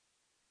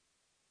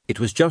It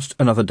was just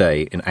another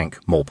day in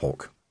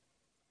Ankh-Morpork.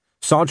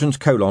 Sergeant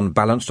Colon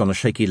balanced on a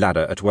shaky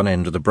ladder at one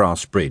end of the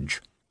brass bridge,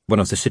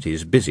 one of the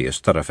city's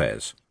busiest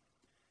thoroughfares.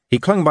 He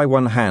clung by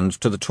one hand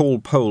to the tall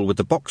pole with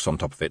the box on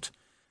top of it,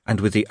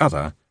 and with the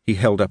other he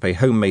held up a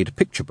homemade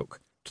picture book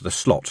to the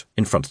slot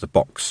in front of the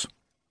box.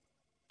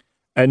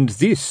 "And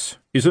this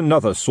is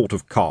another sort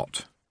of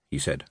cart," he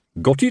said.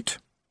 "Got it?"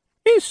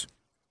 "Yes,"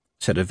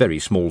 said a very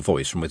small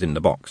voice from within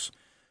the box.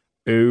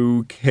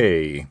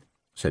 "OK,"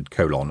 said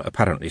Colon,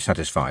 apparently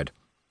satisfied.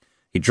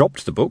 He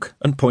dropped the book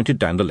and pointed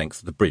down the length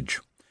of the bridge.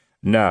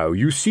 "Now,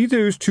 you see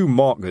those two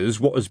markers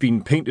what has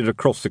been painted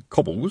across the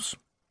cobbles?"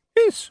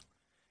 "Yes."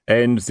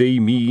 "And they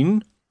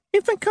mean—"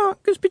 "If a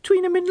cart goes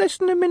between 'em in less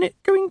than a minute,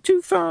 going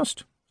too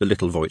fast," the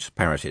little voice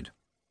parroted.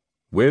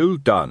 "Well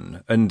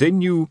done. And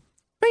then you—"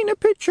 "Paint a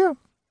picture."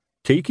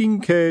 "Taking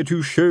care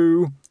to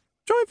show—"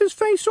 "Driver's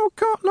face or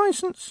cart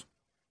licence."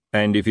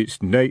 "And if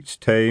it's night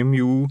time,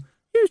 you—"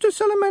 "Used a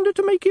salamander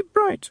to make it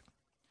bright."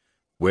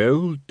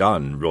 "Well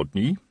done,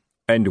 Rodney.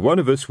 And one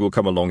of us will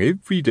come along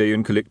every day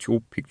and collect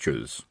your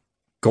pictures.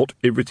 Got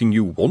everything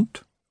you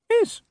want?"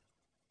 "Yes."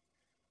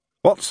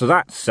 "What's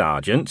that,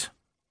 Sergeant?"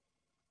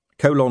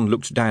 Colon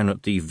looked down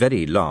at the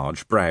very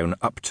large, brown,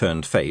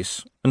 upturned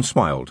face and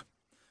smiled.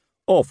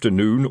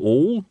 "Afternoon,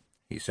 all,"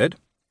 he said,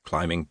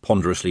 climbing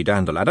ponderously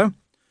down the ladder.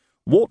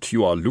 "What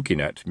you are looking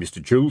at,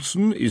 Mr.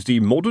 Jolson, is the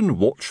modern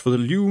watch for the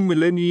new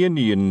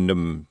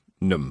millennium.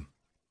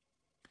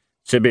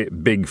 It's a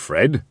bit big,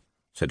 Fred,"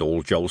 said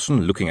old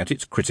Jolson, looking at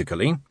it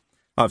critically.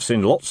 "I've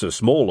seen lots of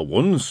smaller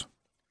ones."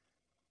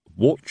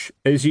 "Watch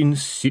as in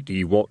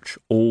city watch,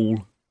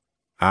 all."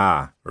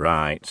 "Ah,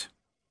 right."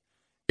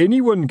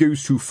 "Anyone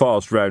goes too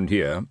fast round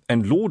here,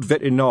 and Lord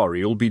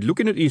Veterinari'll be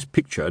looking at his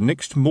picture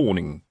next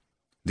morning.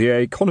 The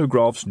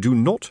iconographs do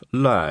not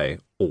lie,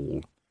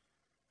 all."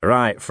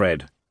 "Right,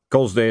 Fred,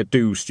 'cause they're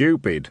too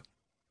stupid."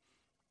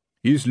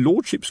 "His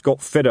lordship's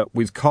got fed up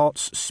with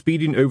carts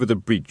speeding over the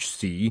bridge,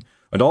 see,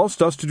 and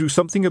asked us to do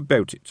something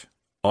about it.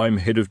 I'm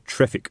head of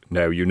traffic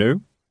now, you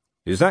know.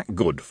 Is that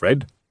good,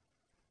 Fred?"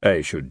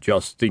 "I should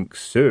just think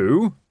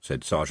so,"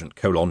 said Sergeant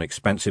Colon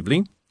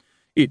expansively.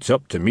 "It's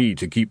up to me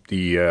to keep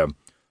the,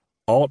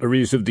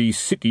 arteries of the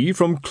city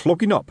from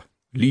clogging up,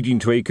 leading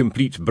to a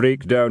complete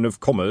breakdown of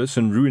commerce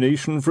and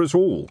ruination for us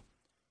all.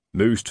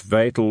 Most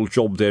vital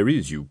job there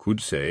is, you could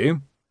say."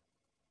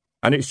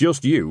 "And it's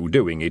just you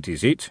doing it,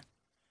 is it?"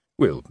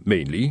 "Well,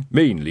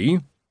 mainly.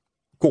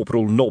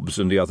 Corporal Nobbs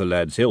and the other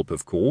lads help,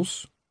 of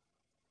course."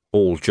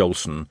 Old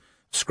Jolson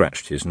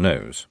scratched his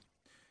nose.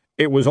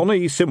 "It was on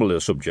a similar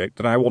subject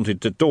that I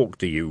wanted to talk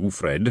to you,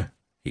 Fred,"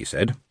 he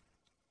said.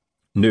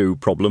 "No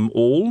problem,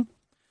 all.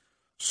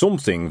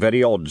 Something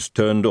very odd's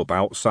turned up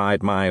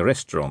outside my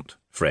restaurant,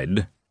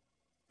 Fred."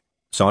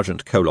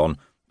 Sergeant Colon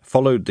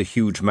followed the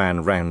huge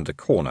man round the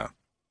corner.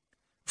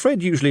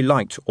 Fred usually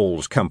liked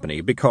All's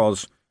company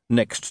because,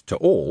 next to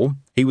All,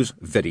 he was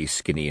very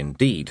skinny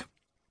indeed.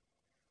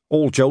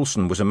 All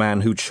Jolson was a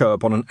man who'd show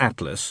up on an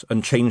atlas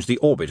and change the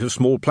orbit of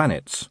small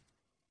planets.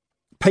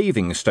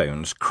 Paving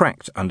stones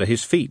cracked under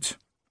his feet.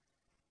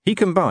 He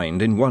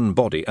combined in one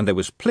body, and there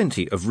was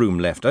plenty of room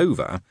left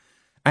over,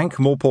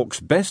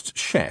 Ankh-Morpork's best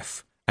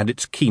chef and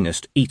its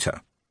keenest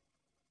eater.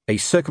 A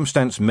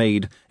circumstance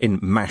made in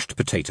mashed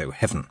potato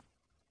heaven.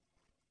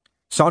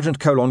 Sergeant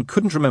Colon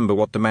couldn't remember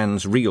what the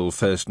man's real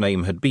first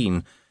name had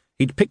been.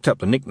 He'd picked up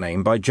the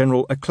nickname by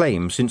general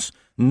acclaim, since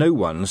no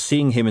one,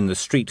 seeing him in the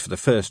street for the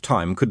first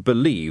time, could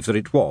believe that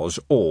it was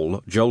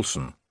All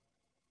Jolson.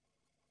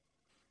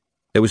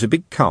 There was a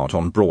big cart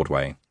on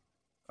Broadway.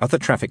 Other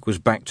traffic was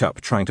backed up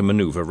trying to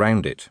manoeuvre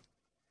round it.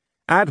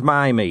 "Had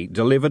my meat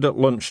delivered at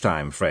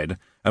lunchtime, Fred,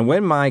 and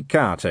when my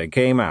carter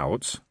came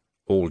out—"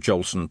 All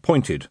Jolson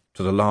pointed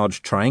to the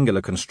large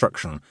triangular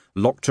construction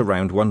locked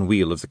around one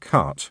wheel of the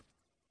cart.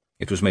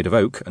 It was made of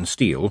oak and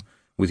steel,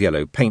 with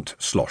yellow paint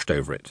sloshed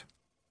over it.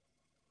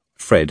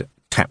 Fred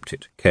tapped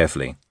it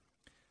carefully.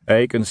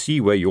 "I can see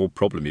where your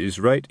problem is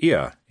right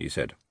here," he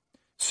said.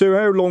 "So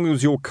how long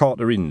was your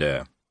carter in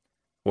there?"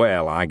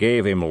 "Well, I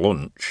gave him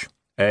lunch.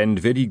 And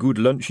very good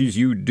lunches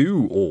you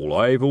do, All,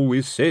 I've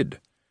always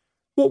said.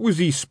 What was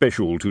he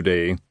special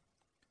today?"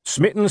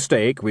 "Smitten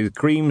steak with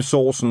cream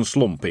sauce and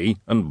slumpy,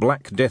 and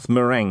Black Death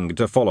meringue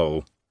to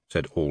follow,"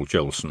 said All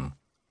Jolson.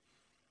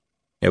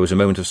 There was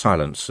a moment of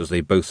silence as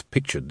they both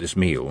pictured this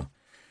meal.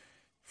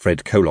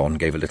 Fred Colon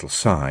gave a little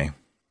sigh.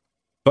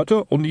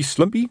 "Butter on the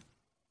slumpy?"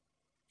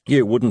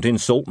 "You wouldn't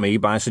insult me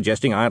by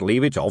suggesting I'd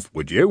leave it off,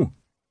 would you?"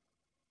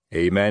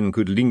 "A man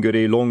could linger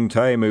a long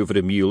time over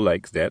a meal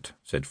like that,"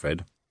 said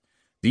Fred.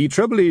 "The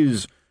trouble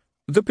is,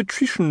 the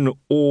patrician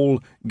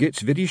All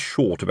gets very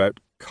short about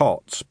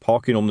carts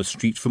parking on the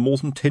street for more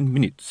than 10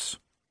 minutes.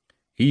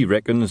 He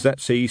reckons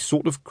that's a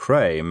sort of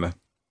crime."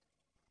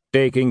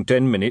 "Taking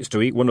 10 minutes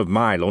to eat one of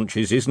my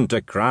lunches isn't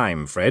a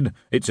crime, Fred.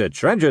 It's a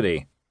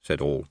tragedy,"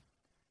 said All.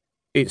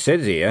 "It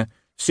says here,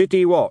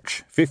 City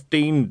Watch,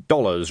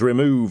 $15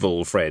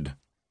 removal, Fred.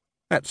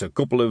 That's a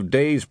couple of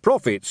days'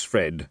 profits,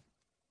 Fred."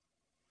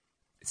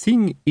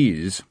 "Thing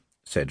is,"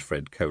 said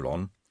Fred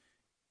Colon,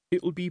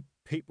 "it'll be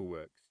paperwork."